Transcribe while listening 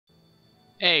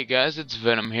Hey guys, it's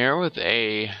Venom here with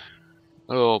a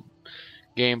little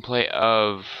gameplay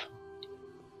of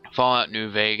Fallout New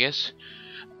Vegas.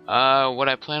 What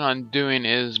I plan on doing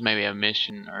is maybe a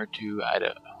mission or two. I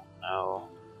don't know.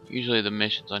 Usually the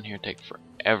missions on here take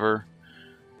forever,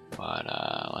 but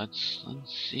let's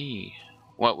see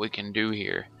what we can do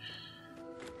here.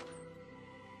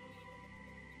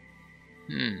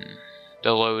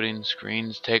 The loading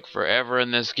screens take forever in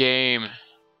this game.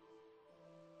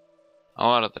 A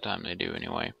lot of the time they do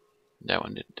anyway. That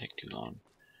one didn't take too long.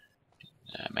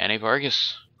 Manny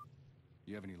Vargas.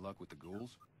 You have any luck with the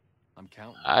ghouls? I'm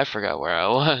counting. I forgot where I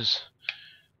was.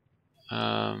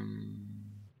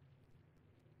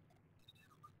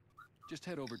 Just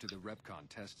head over to the Repcon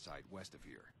test site west of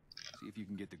here. See if you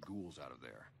can get the ghouls out of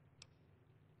there.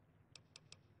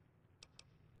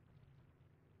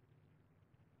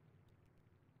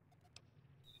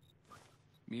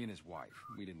 Me and his wife,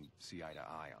 we didn't see eye to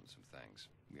eye on some things.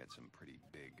 We had some pretty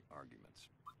big arguments.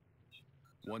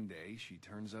 One day, she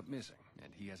turns up missing,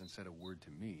 and he hasn't said a word to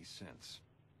me since.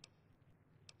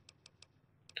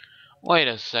 Wait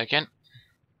a second.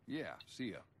 Yeah,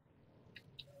 see ya.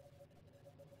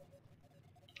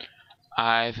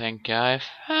 I think I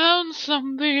found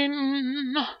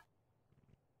something.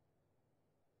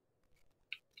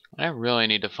 I really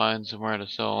need to find somewhere to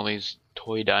sell all these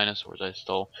toy dinosaurs I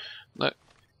stole.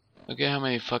 Look at how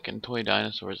many fucking toy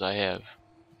dinosaurs I have.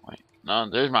 Wait, no,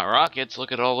 there's my rockets.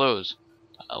 Look at all those.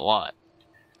 A lot.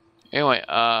 Anyway,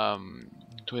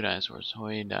 toy dinosaurs,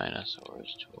 toy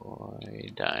dinosaurs,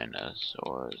 toy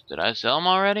dinosaurs. Did I sell them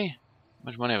already? How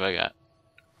much money have I got?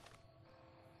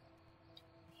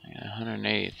 I got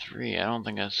 183. I don't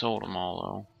think I sold them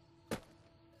all though.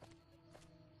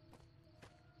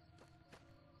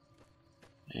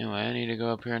 Anyway, I need to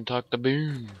go up here and talk to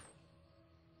Boone.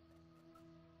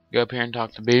 Go up here and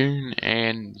talk to Boone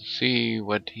and see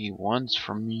what he wants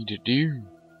from me to do.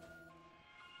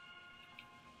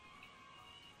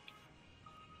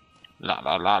 La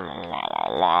la la la la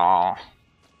la.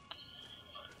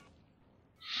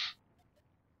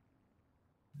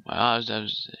 Well, I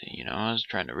was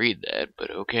trying to read that, but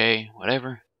okay,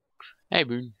 whatever. Hey,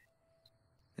 Boone.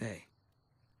 Hey,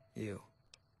 you.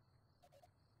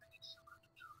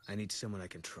 I need someone I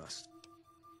can trust.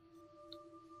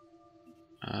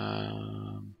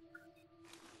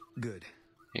 Good.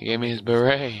 He gave me his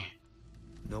beret.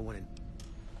 No one in...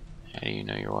 How do you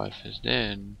know your wife is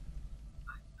dead?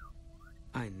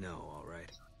 I know, all right.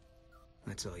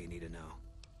 That's all you need to know.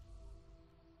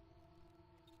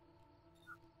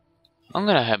 I'm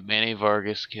gonna have Manny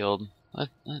Vargas killed.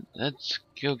 Let's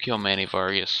go kill Manny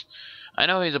Vargas. I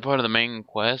know he's a part of the main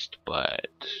quest, but...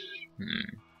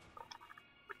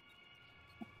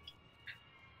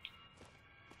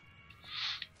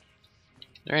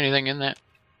 Is there anything in that?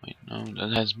 Wait, no,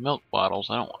 it has milk bottles.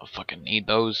 I don't want to fucking need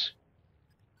those.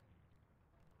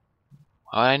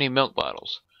 Why I need milk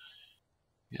bottles?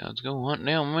 Yeah, let's go hunt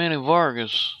down Manny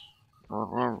Vargas.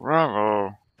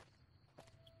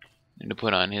 Need to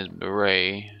put on his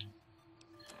beret.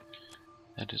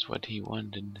 That is what he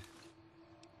wanted.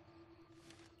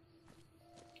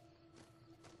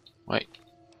 Wait.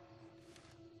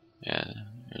 Yeah,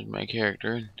 there's my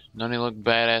character. Doesn't he look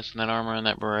badass in that armor and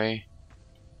that beret?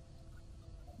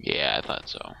 Yeah, I thought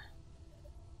so.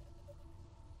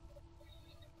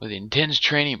 With intense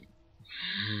training.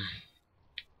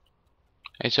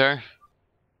 Hey, sir.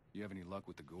 You have any luck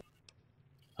with the ghouls?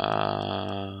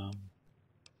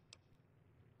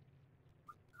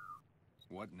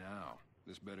 What now?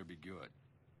 This better be good.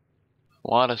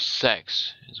 A lot of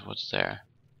sex is what's there.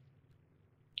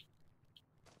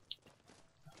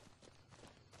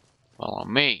 Follow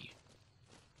me.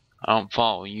 I don't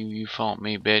follow you, you follow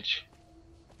me, bitch.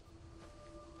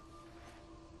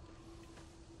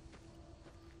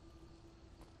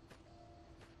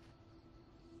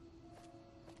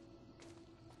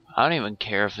 I don't even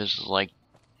care if this is like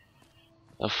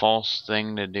a false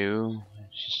thing to do.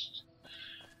 It's just,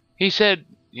 he said,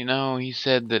 he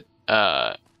said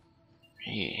that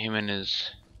him and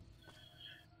his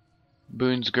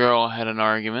Boone's girl had an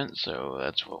argument, so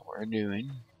that's what we're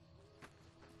doing.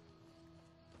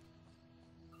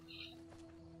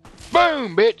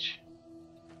 Boom, bitch!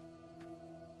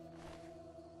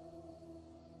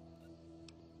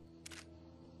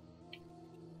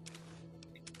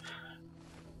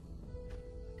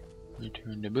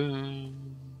 Return to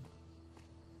Boone.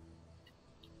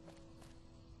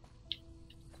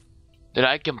 Did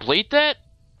I complete that?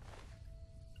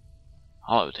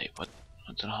 Holotape.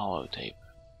 What's a holotape?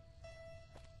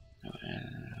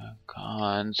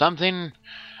 Con something.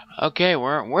 Okay,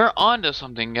 we're on to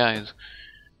something, guys.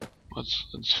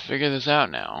 Let's figure this out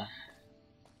now.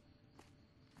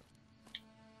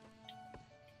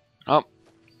 Oh,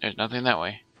 there's nothing that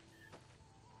way.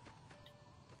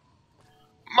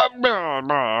 I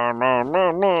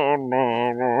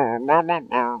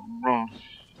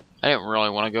didn't really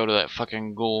want to go to that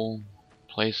fucking ghoul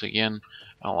place again.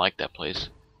 I don't like that place.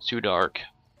 It's too dark.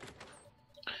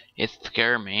 It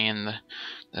scared me in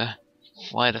the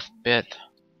slightest bit.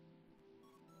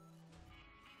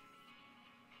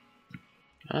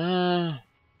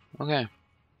 Okay.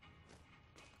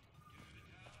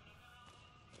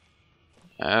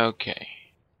 Okay.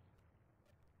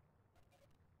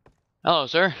 Hello,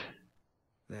 sir.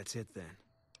 That's it then.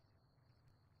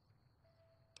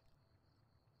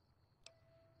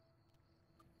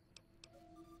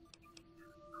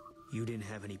 You didn't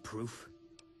have any proof?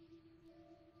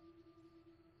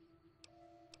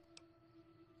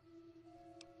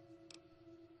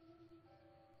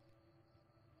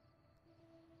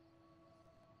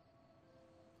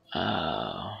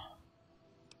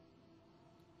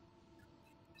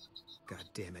 God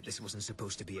damn it, this wasn't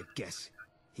supposed to be a guess.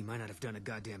 He might not have done a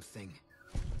goddamn thing.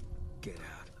 Get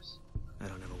out. I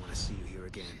don't ever want to see you here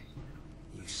again.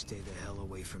 You stay the hell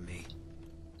away from me.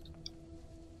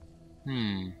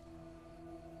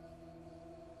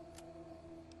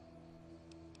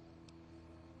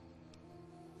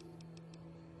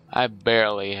 I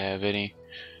barely have any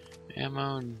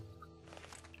ammo.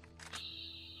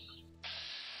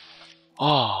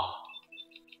 Oh.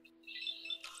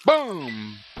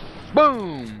 Boom!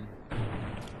 Boom!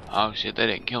 Oh shit, that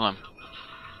didn't kill him.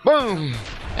 Boom!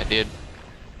 That did.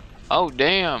 Oh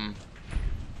damn!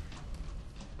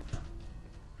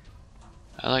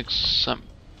 I like some.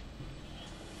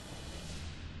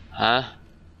 Huh?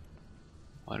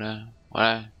 What?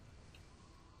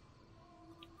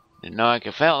 Didn't know I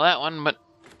could fail that one, but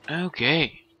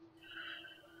okay.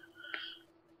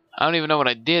 I don't even know what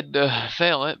I did to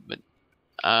fail it, but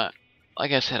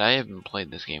like I said, I haven't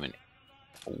played this game in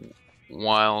a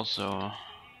while, so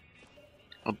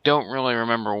I don't really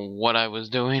remember what I was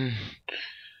doing.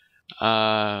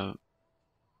 Hibbity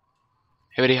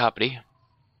hoppity.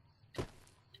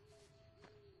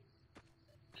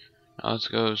 Now let's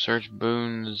go search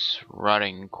Boone's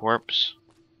rotting corpse.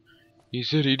 He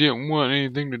said he didn't want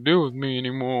anything to do with me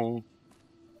anymore.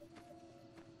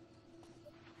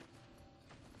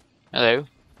 Hello.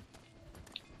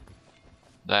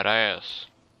 That ass.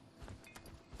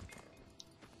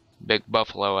 Big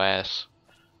buffalo ass.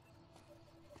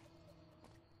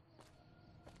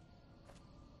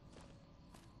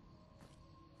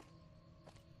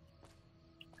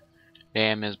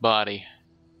 Damn his body.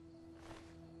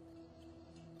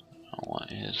 I want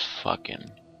his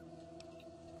fucking.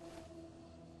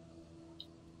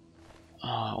 Oh,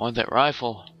 I want that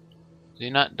rifle. Did he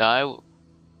not die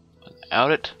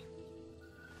without it?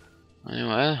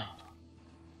 Anyway,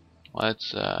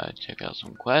 let's check out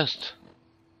some quests.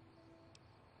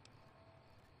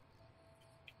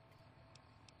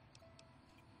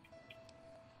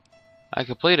 I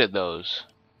completed those.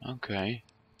 Okay.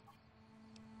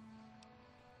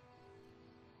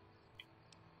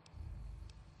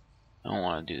 I don't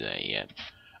want to do that yet.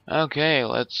 Okay,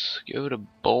 let's go to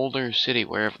Boulder City,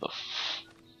 wherever the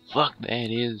fuck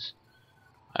that is.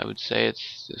 I would say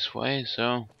it's this way,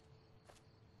 so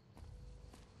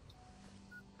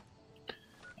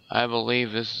I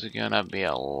believe this is gonna be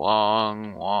a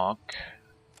long walk.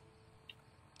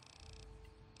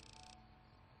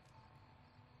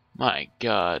 My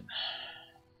God.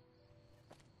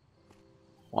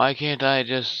 Why can't I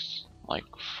just, like,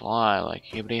 fly, like,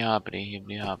 hibbity hoppity,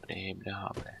 hibbity hoppity, hibbity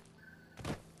hoppity?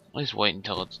 At least wait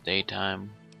until it's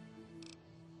daytime.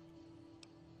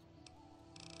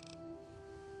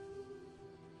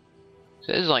 It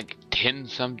says, like, 10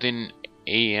 something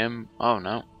AM. Oh,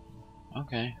 no.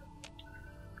 Okay.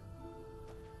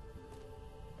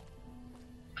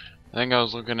 I think I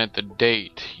was looking at the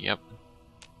date. Yep.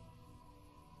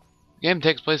 The game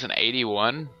takes place in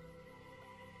 81.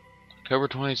 October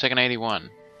 22nd, 81.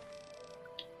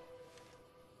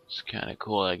 It's kind of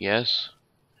cool, I guess.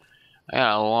 I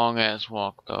got a long ass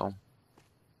walk though.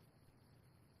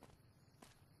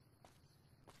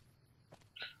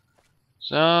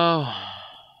 So,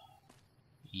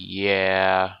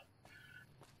 yeah.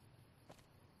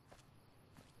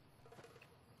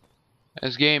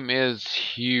 This game is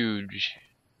huge,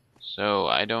 so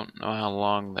I don't know how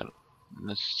long that will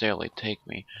necessarily take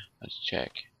me. Let's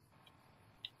check.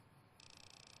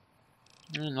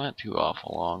 Not too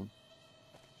awful long.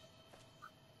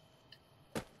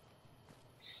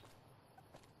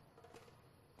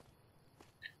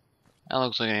 That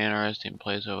looks like an interesting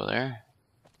place over there.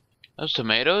 Those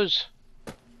tomatoes?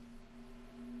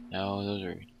 No, those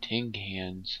are tin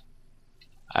cans.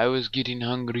 I was getting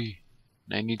hungry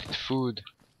and I needed food.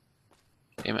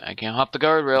 Damn it, I can't hop the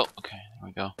guardrail. Okay, there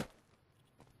we go.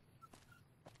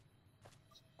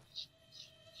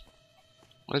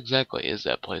 What exactly is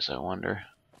that place, I wonder?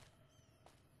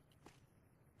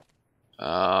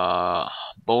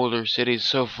 Boulder City's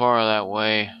so far that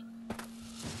way.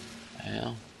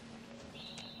 Hell.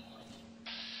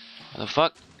 What the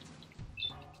fuck?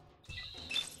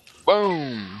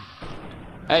 Boom!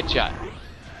 Headshot.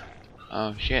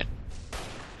 Oh shit.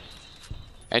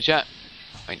 Headshot.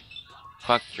 Wait.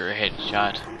 Fuck your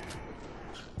headshot.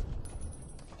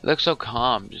 It looks so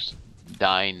calm, just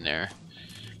dying there.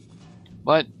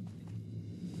 But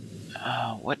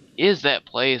what is that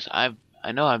place? I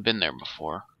know I've been there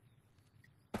before.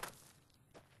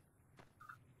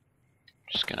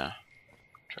 Just gonna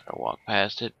try to walk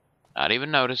past it, not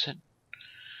even notice it.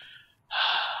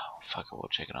 Fuck it, we'll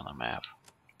check it on the map.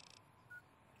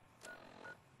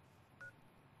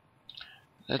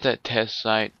 That's that test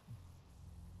site.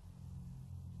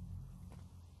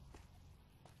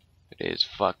 It is.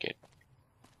 Fuck it.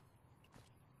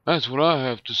 That's what I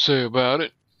have to say about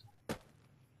it.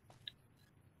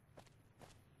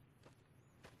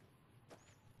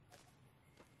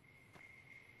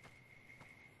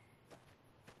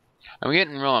 I'm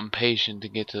getting real impatient to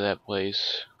get to that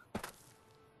place.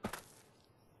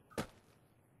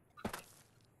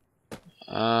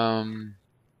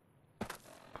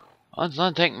 Well, it's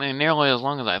not taking me nearly as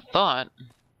long as I thought.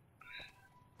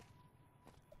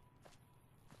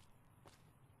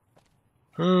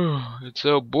 It's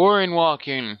so boring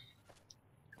walking.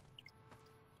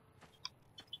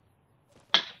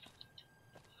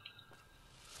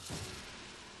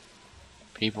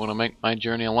 People to make my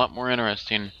journey a lot more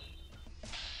interesting.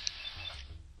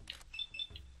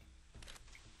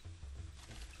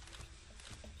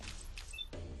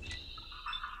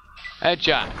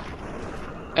 Headshot!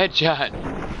 Headshot!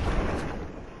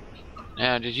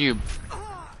 Now, did you...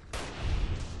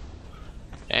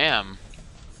 Damn.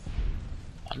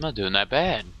 I'm not doing that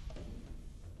bad.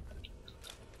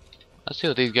 Let's see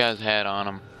what these guys had on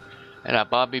them. They had a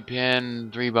bobby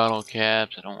pin, 3 bottle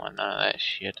caps. I don't want none of that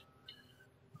shit.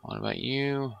 What about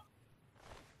you?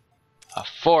 A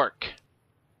fork!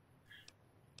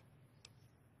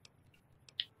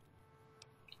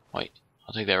 Wait,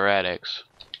 I'll take that Radix.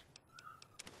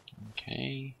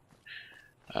 Okay.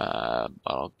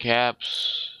 Bottle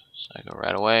caps. So I go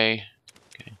right away.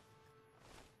 Okay.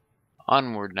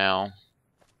 Onward now.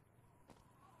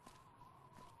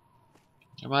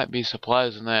 There might be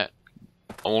supplies in that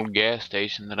old gas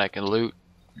station that I can loot.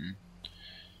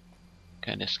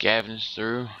 Kind of scavenge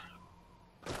through.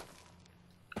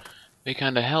 Be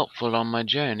kind of helpful on my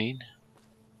journey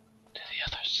to the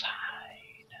other side.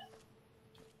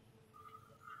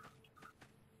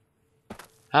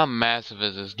 How massive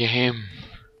is this game?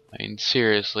 I mean,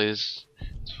 seriously, it's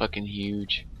fucking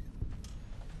huge.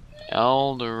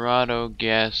 El Dorado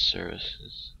Gas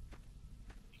Services.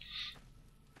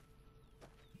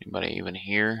 Anybody even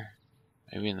here?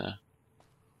 Maybe in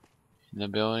the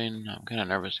building? I'm kind of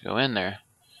nervous to go in there.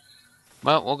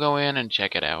 But we'll go in and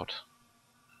check it out.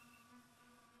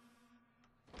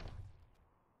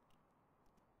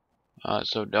 Oh,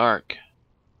 it's so dark.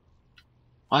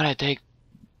 Why'd I take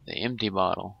the empty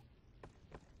bottle?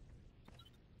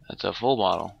 That's a full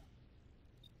bottle.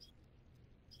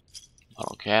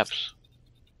 Bottle caps.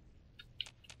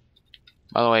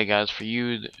 By the way, guys, for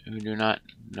you who do not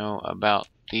know about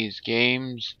these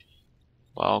games,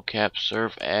 bottle caps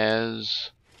serve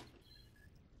as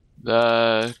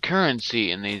the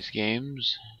currency in these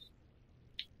games.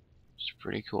 It's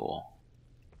pretty cool.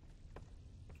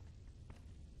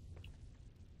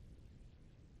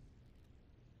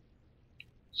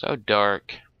 So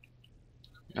dark.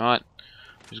 You know what?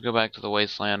 Just go back to the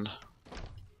wasteland.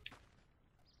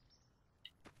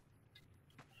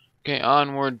 Okay,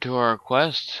 onward to our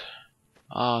quest.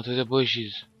 Oh, to the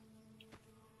bushes.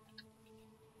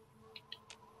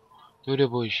 To the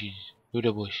bushes. To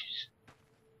the bushes.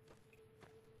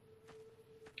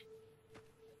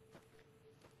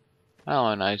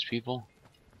 Hello, nice people.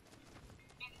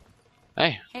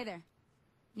 Hey. Hey there.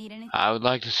 Need anything? I would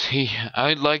like to see. I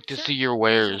would like to Sure. see your Here's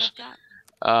wares. what I've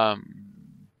got.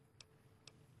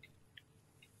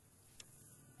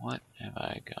 What have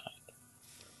I got?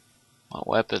 What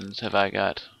weapons have I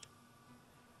got?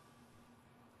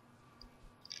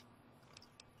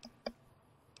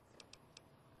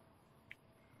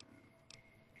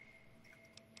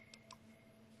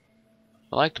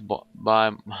 I like to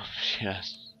buy.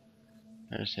 Yes.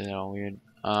 I just say that all weird.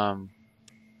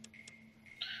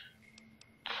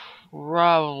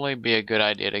 probably be a good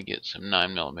idea to get some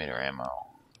 9mm ammo.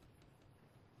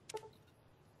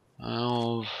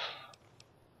 Oh,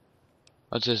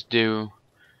 let's just do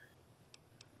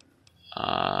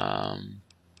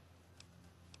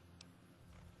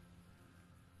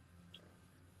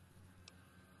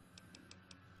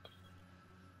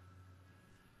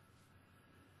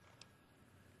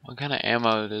what kind of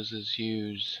ammo does this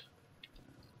use?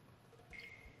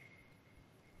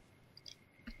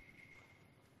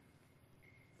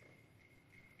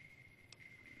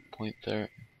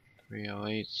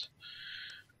 .308.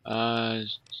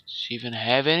 Does she even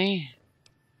have any?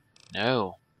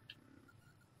 No.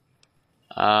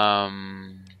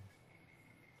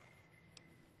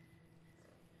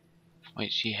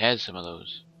 Wait, she has some of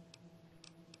those.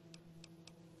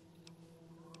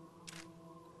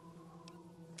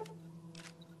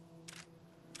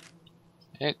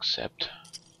 Except.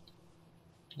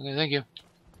 Okay, thank you.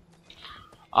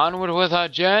 Onward with our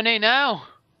journey now.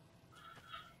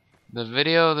 The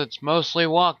video that's mostly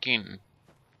walking.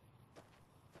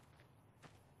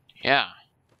 Yeah.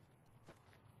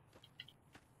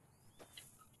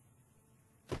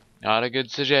 Not a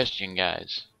good suggestion,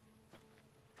 guys.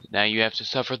 Now you have to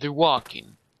suffer through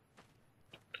walking.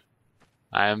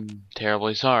 I'm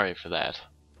terribly sorry for that.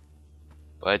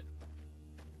 But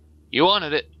you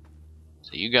wanted it, so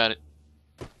you got it.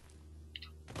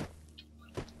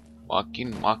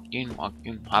 Walking, walking,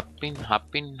 walking, hopping,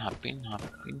 hopping, hopping,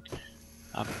 hopping,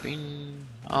 hopping.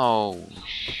 Oh,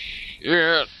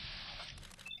 shit.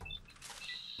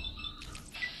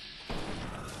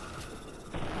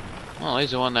 Well, at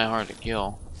least it wasn't that hard to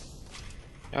kill.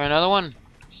 There another one?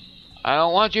 I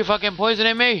don't want you fucking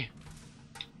poisoning me!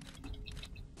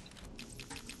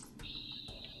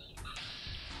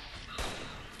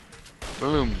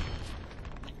 Boom.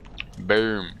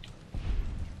 Boom.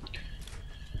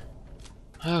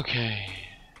 Okay.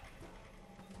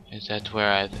 Is that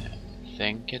where I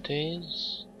think it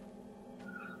is?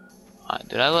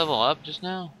 Did I level up just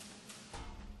now?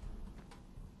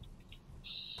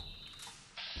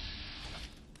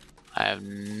 I have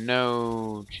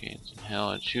no chance in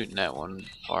hell at shooting that one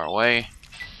far away.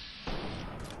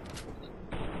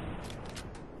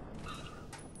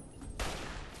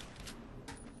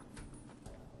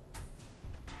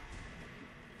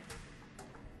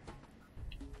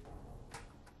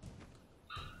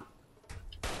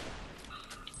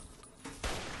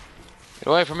 Get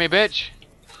away from me, bitch!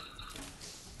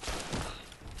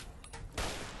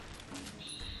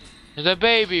 There's a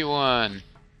baby one!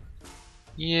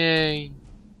 Yay!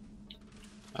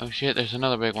 Oh shit, there's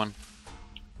another big one.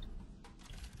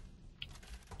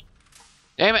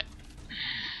 Damn it!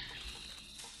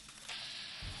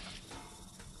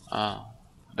 Oh,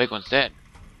 the big one's dead.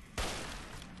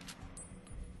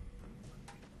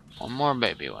 One more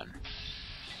baby one.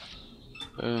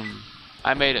 Boom.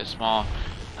 I made it small.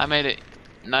 I made it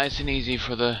nice and easy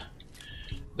for the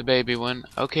baby one.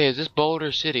 Okay, is this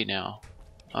Boulder City now?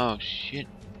 Oh shit.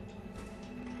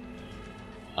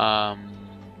 I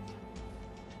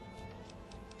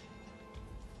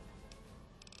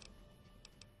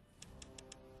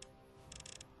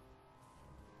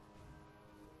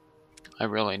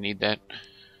really need that.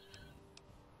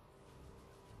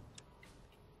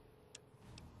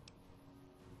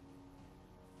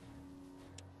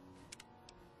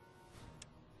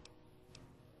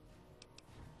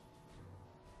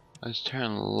 Let's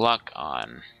turn luck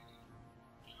on.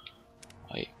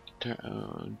 Wait,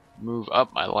 move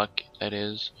up my luck, that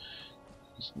is.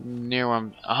 It's near where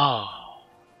I'm. Oh,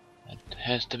 that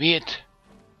has to be it.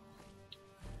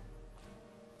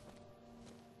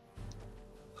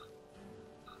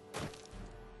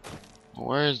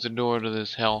 Where is the door to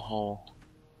this hellhole?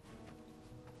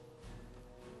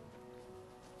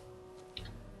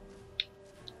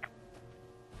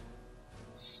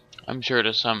 I'm sure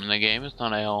there's something in the game. It's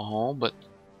not a hellhole, but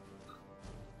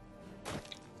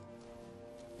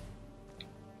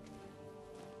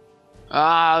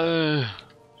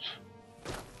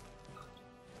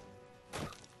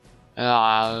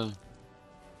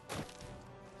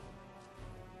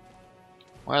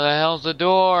where the hell's the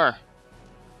door?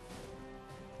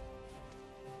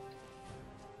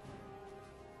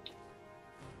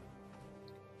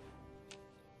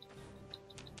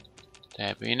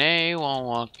 Tapping A while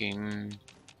walking.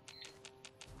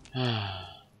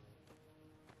 It's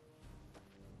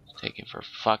taking for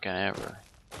fucking ever.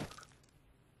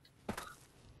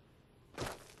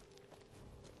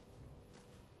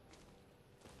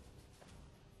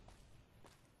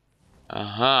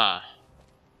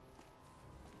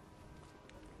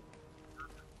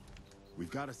 We've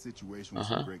got a situation with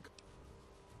some great.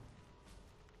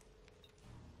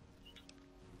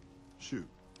 shoot?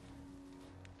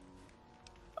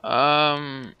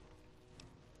 I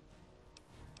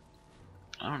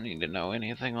don't need to know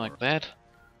anything like that.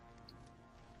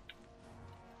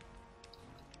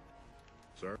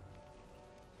 Sir?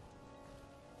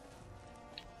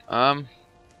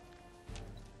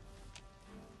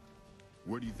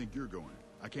 Where do you think you're going?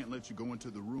 I can't let you go into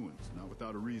the ruins, not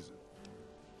without a reason.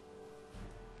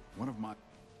 One of my...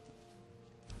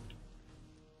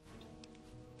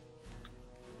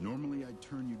 Normally I'd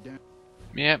turn you down.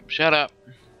 Yep, shut up.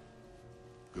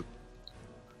 Good.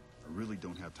 I really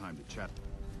don't have time to chat.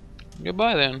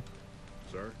 Goodbye then.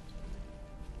 Sir?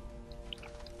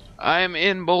 I'm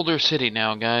in Boulder City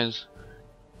now, guys.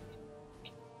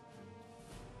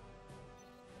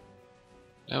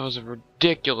 That was a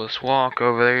ridiculous walk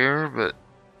over there, but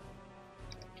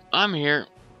I'm here.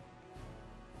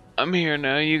 I'm here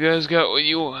now. You guys got what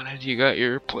you wanted. You got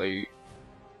your gameplay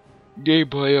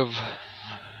of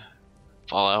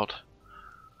Fallout.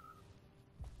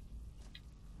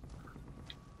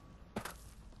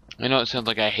 I know it sounds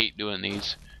like I hate doing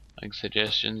these like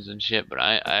suggestions and shit, but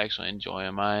I actually enjoy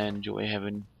them. I enjoy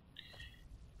having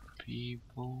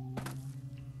people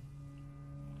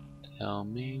tell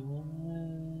me what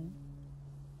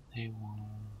they want.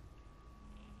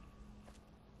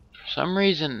 For some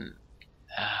reason,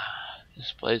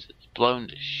 this place is blown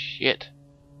to shit.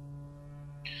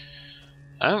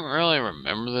 I don't really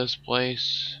remember this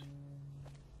place.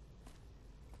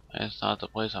 It's not the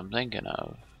place I'm thinking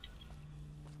of.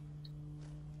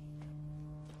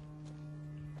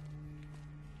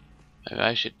 Maybe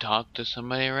I should talk to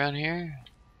somebody around here.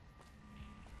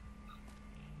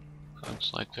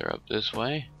 Looks like they're up this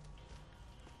way.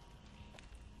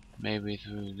 Maybe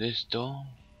through this door.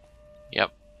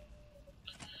 Yep.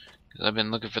 Because I've been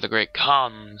looking for the great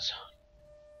cons.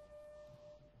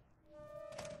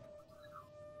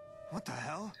 What the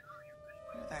hell?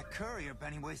 That courier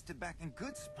Benny wasted back in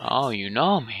Good Springs. Oh, you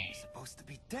know me. He's supposed to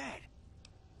be dead.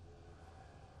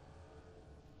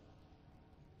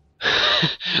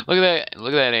 Look at that!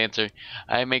 Look at that answer.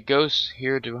 I make ghosts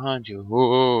here to haunt you.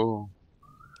 Whoa!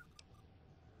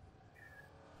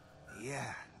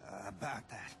 Yeah, about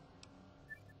that.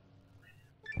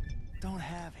 Don't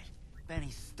have it.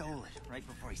 Benny stole it right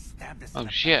before he stabbed us. Oh in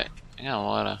the shit! back. I got a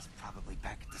lot of. He's probably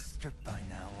back at the strip by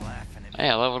now, laughing at me. Hey,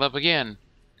 I leveled up again.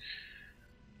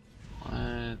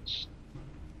 Let's.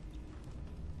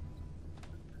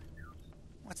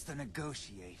 What's to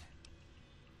negotiate?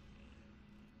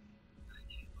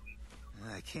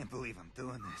 I can't believe I'm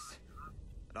doing this.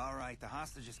 But alright, the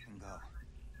hostages can go.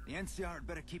 The NCR had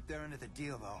better keep their end of the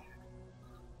deal, though.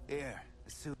 Here,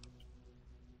 the suit.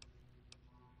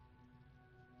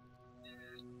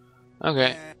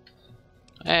 Okay.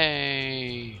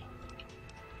 Hey.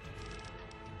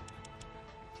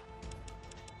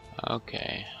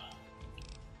 Okay.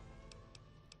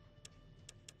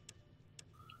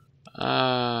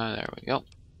 There we go.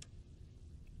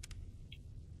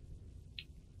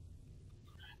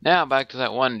 Now back to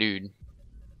that one dude.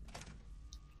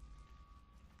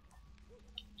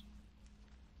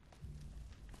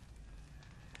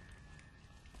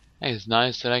 Hey, it's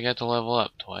nice that I got to level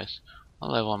up twice. What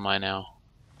level am I now?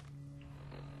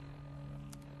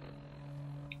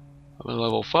 I'm at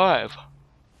level 5.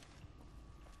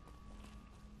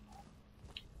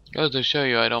 Goes to show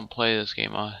you I don't play this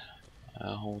game a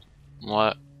whole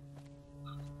lot.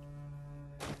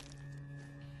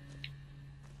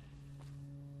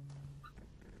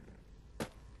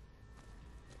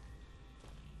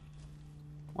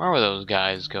 Where were those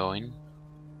guys going?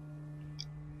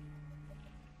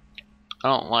 I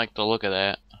don't like the look of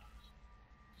that.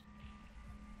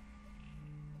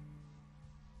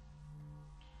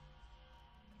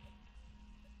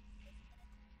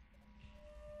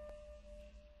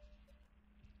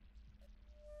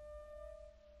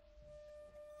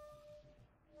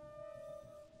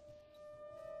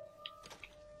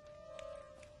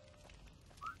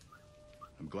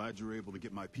 I'm glad you were able to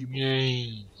get my people.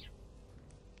 Yay.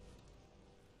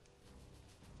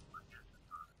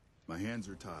 My hands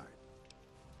are tied.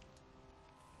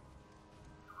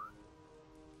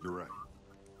 You're right.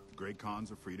 The great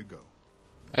cons are free to go.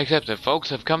 Except that folks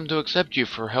have come to accept you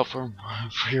for help from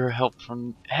for your help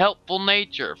from helpful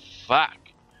nature. Fuck.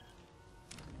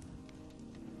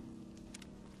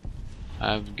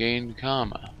 I've gained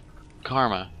karma.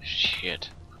 Karma. Shit.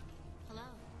 Hello.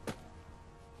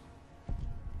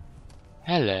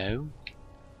 Hello.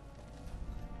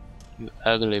 You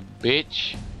ugly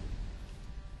bitch.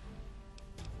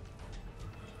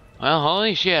 Well,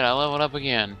 holy shit, I leveled up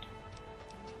again.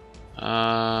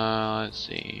 Let's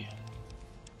see.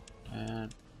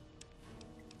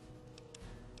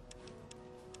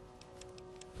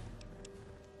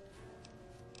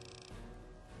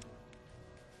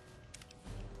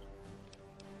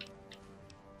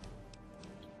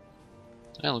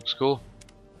 That looks cool.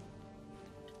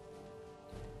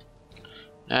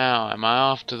 Now, am I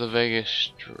off to the Vegas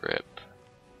Strip?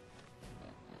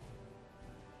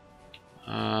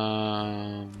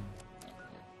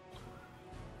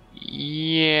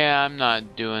 Yeah, I'm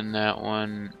not doing that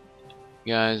one,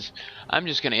 guys. I'm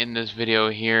just gonna end this video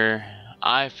here.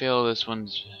 I feel this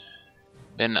one's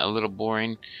been a little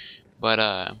boring,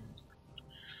 but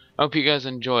hope you guys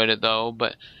enjoyed it though.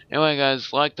 But anyway,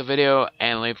 guys, like the video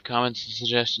and leave comments and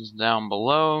suggestions down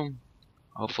below.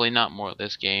 Hopefully not more of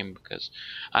this game, because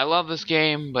I love this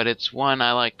game, but it's one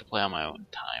I like to play on my own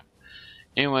time.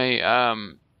 Anyway,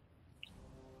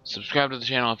 subscribe to the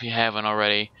channel if you haven't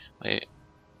already.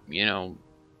 You know,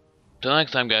 till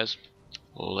next time, guys.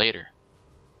 Later.